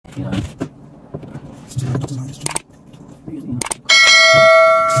Yan.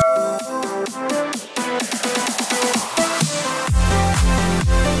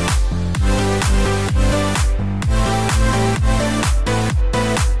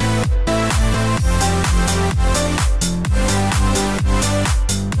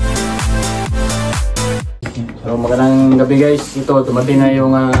 So magandang gabi guys. Ito dumating na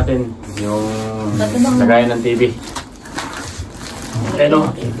yung atin yung lagayan ng TV.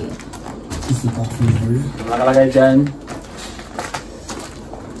 Ano? Nakalagay dyan.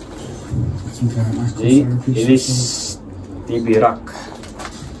 It is TV rack.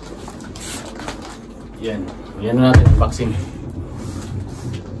 Yan. Yan na natin unboxing.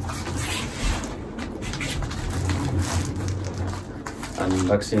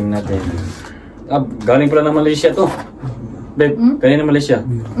 Unboxing natin. Galing pala ng Malaysia to. Babe, galing ng Malaysia.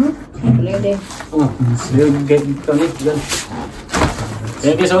 Pwede. Oh,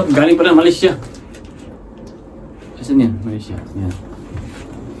 yan guys, oh, galing pala ng Malaysia. Asan yan? Malaysia. Yan.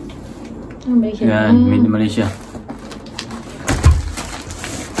 Malaysia. Yan, made in Malaysia.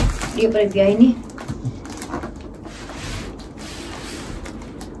 Dia pa rin biyahe ni.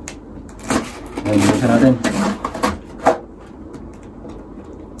 Yan, buksan natin.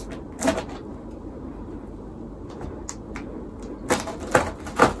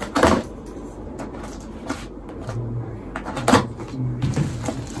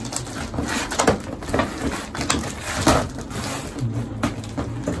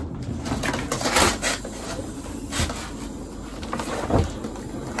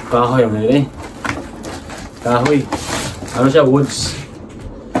 Kahoy ang nilay. Kahoy. Ano siya? Woods.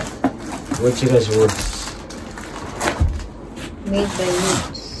 Woods siya guys, woods. Made by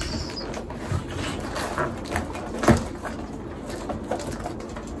woods.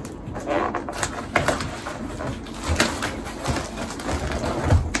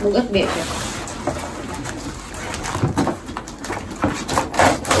 Bugat ba siya?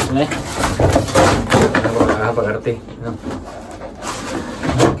 Ano eh? Ano ba nakakapag-arte? Ano?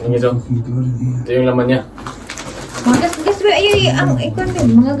 Ito. Ito yung laman niya. Mga gas-gas ba? Ay, ang ikon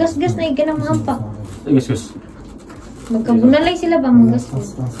din. Mga gas-gas na ikan ang mahampak. Ay, gus. Magkabunalay sila ba mga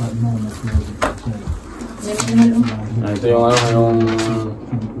gas-gas? Ito yung ano, yung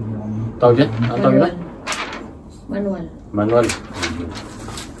tawag dyan? Ano tawag dyan? Manual. Manual.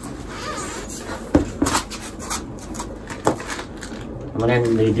 Naman yan,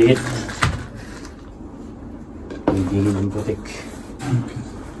 naidigit. Naidigit ng putik.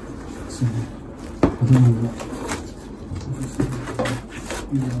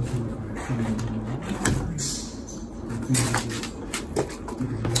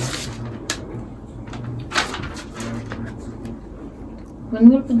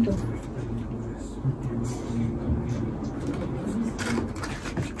 Manual pun to.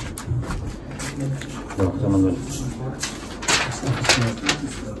 Ito, sa manual.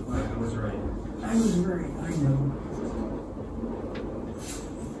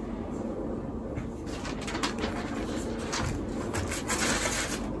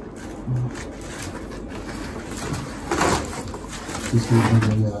 This is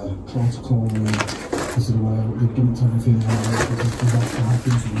a protocol because of the dumped everything out because that's what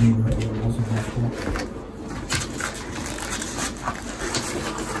happens when you were it wasn't like that.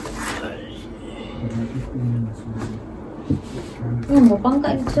 Oh,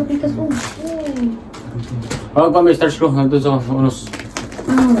 mapangka sa pitas oh. Oh, pa may star screw nandun sa unos.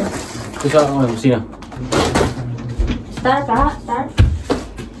 Ito sa kusina. Start ha? Start?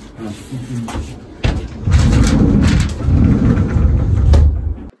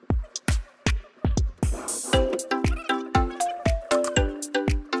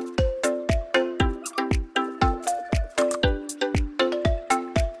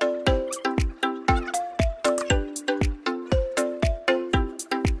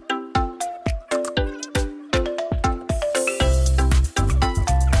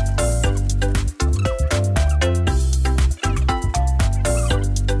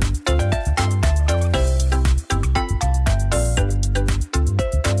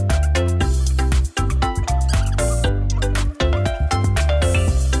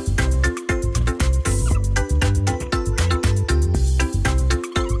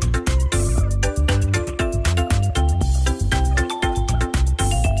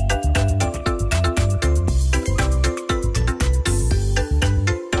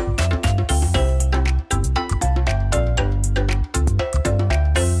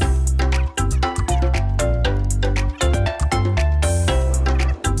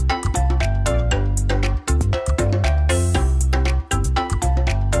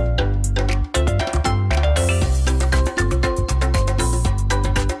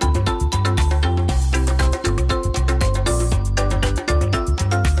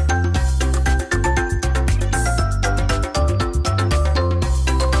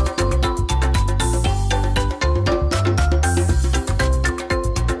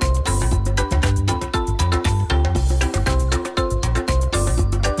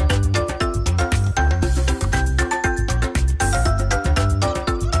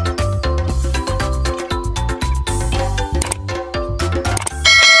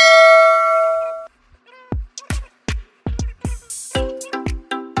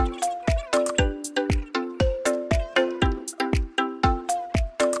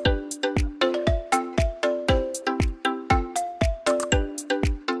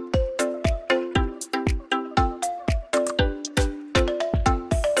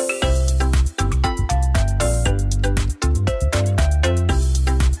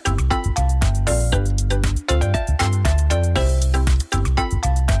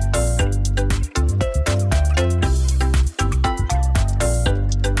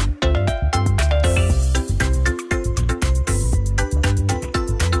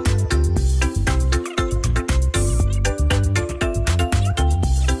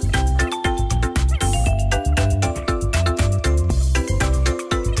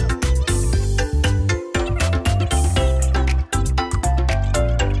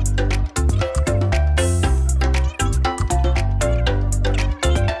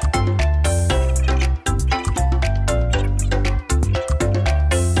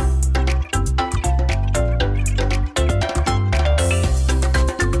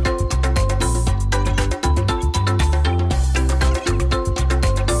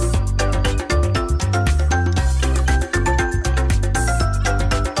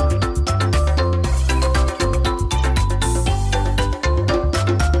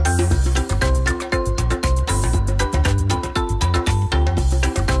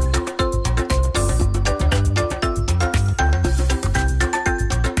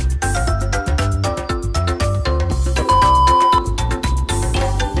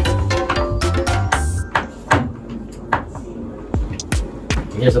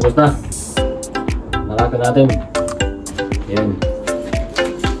 Yes, tapos na. Narakan natin. Yan.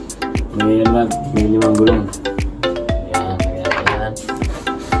 May limang gulong. Ayan, ayan.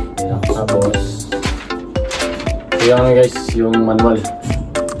 Ayan, tapos ayan guys, yung manual.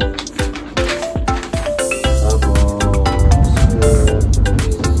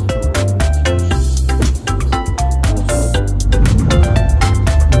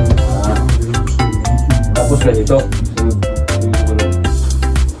 Tapos ganito.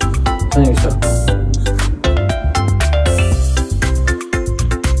 Saan yung isa?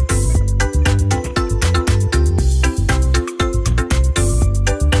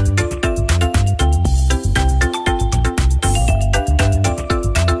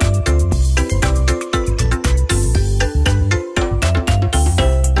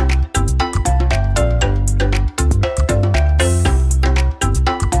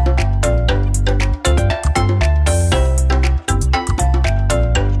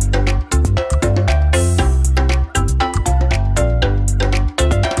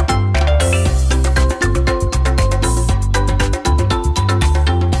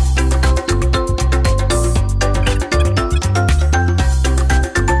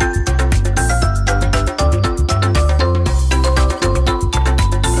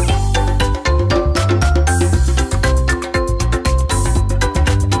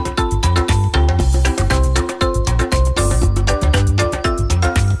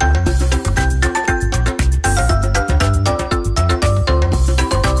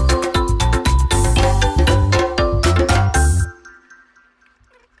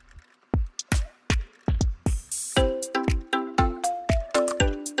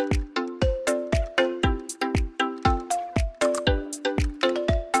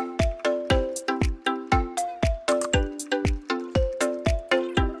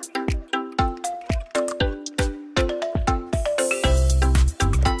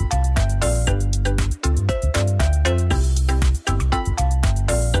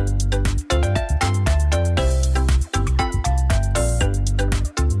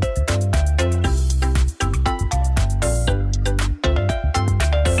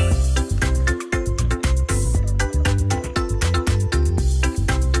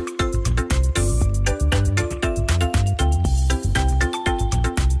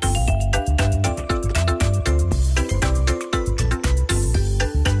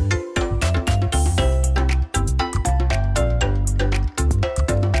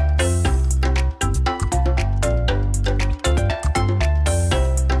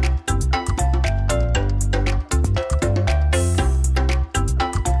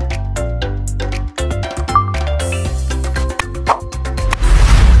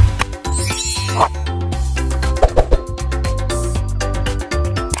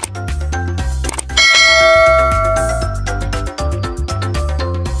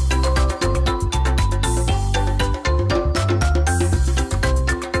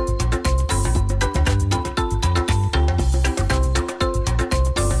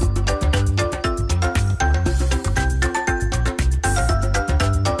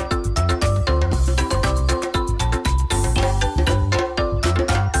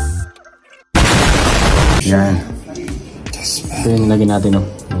 Yan. Ito yung nilagay natin, no?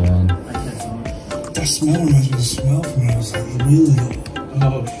 Yan. That smell reminds me of the smell from when I was like really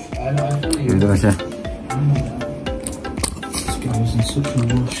Dito na siya. This guy was in such a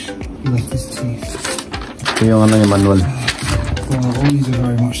rush. He left his teeth. Ito yung ano yung manual. Well, all these are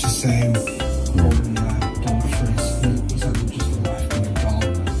very much the same. Dog frizz. He's had just a life from a dog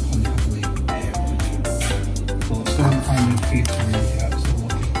and happily everything. But still haven't found any feet to read yet, so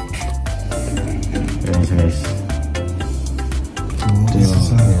Yan siya guys. Ito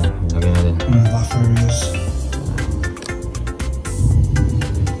yung nilagay natin. laugh areas.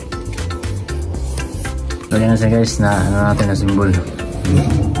 Lagyan na siya guys na ano natin na symbol.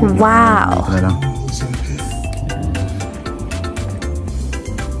 Wow! Ito na lang.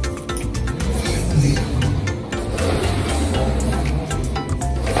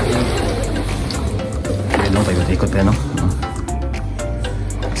 Ayun o, paikot-ikot ka no?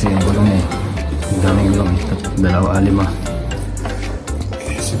 Kasi yung gulong eh. Ang daming gulong eh. Dalawa, lima.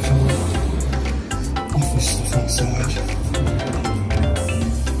 It's a cool office stuff outside.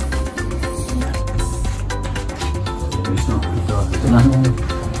 Ito na.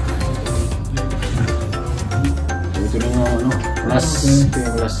 Ito na yung ano, plus. Ito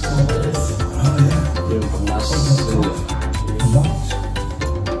yung plus. Ito yung plus.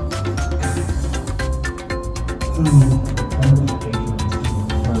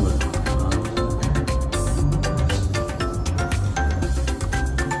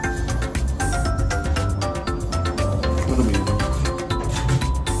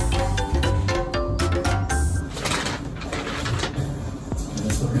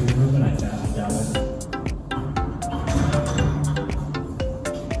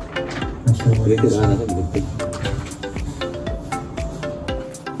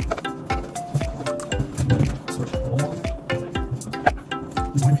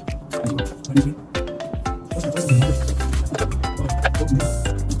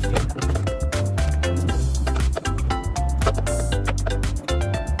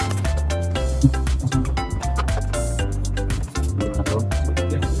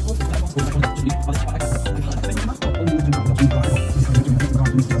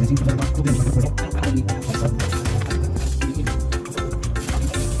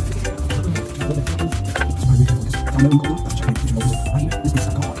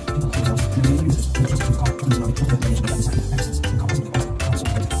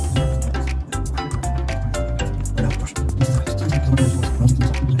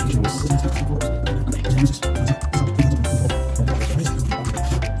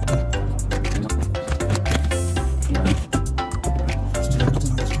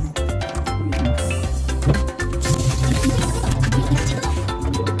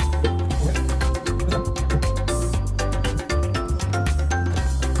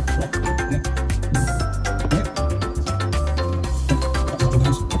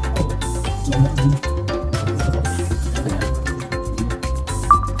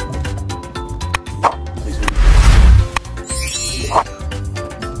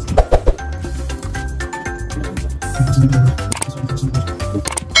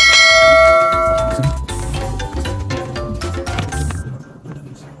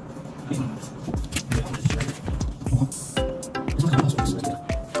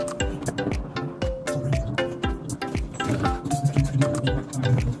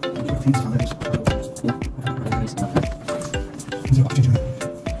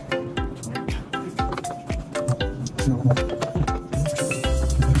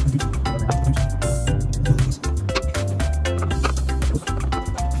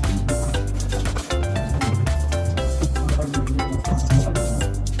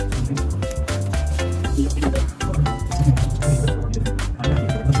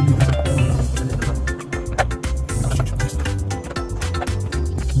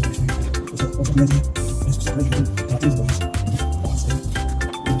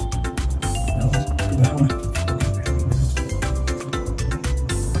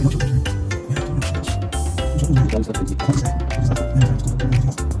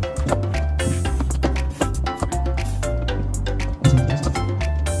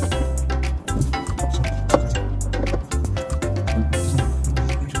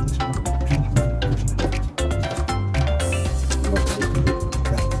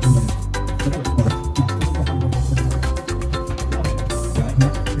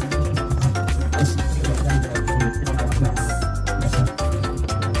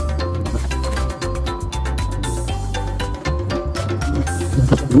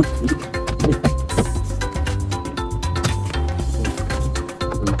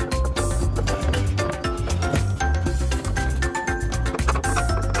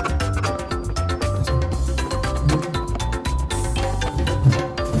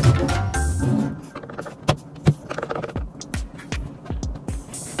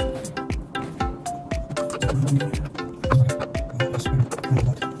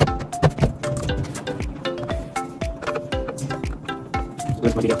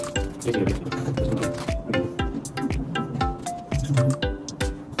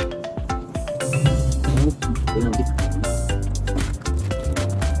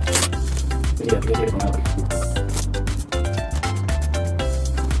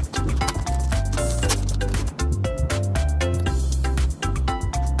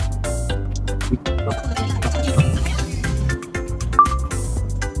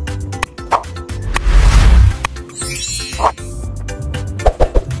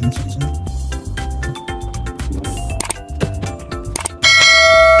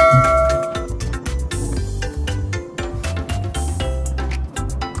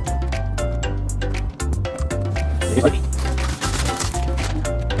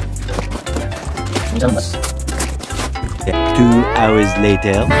 2 hours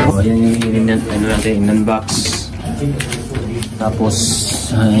later. So, ayan yung ano natin, in-unbox. Tapos,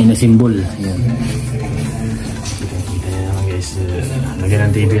 in-assemble. Ayan. Ayan guys, lagyan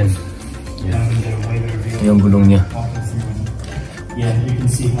ng tape yan. Ayan. Yung gulong niya. Ayan.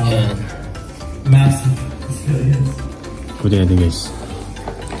 Pwede natin guys.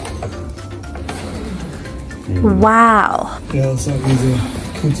 Ayan. Wow! Yeah, looks like these are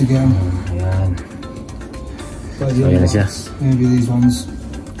good to go. Ayan. But So, ayan na siya. maybe these ones.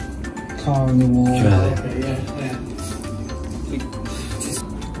 Car on the wall.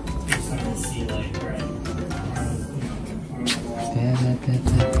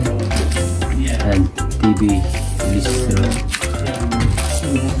 and TV Listro.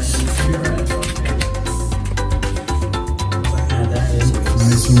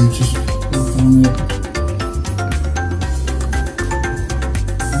 Right, so we just put on it.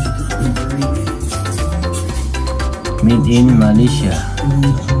 Made in Malaysia.